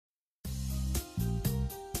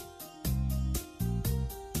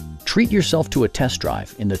Treat yourself to a test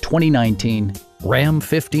drive in the 2019 Ram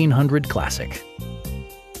 1500 Classic.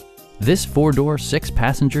 This four-door,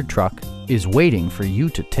 six-passenger truck is waiting for you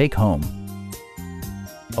to take home.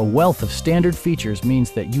 A wealth of standard features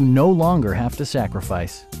means that you no longer have to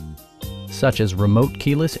sacrifice, such as remote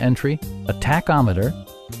keyless entry, a tachometer,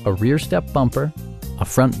 a rear step bumper, a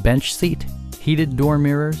front bench seat, heated door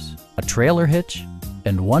mirrors, a trailer hitch,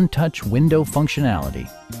 and one-touch window functionality.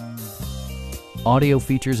 Audio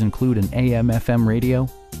features include an AM/FM radio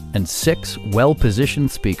and 6 well-positioned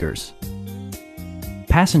speakers.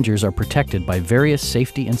 Passengers are protected by various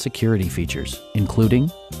safety and security features, including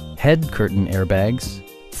head curtain airbags,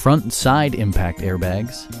 front and side impact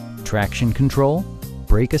airbags, traction control,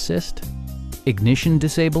 brake assist, ignition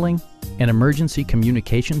disabling, an emergency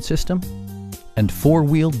communication system, and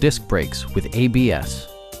four-wheel disc brakes with ABS.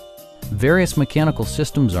 Various mechanical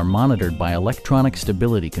systems are monitored by electronic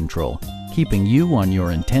stability control, keeping you on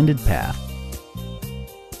your intended path.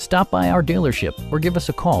 Stop by our dealership or give us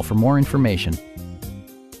a call for more information.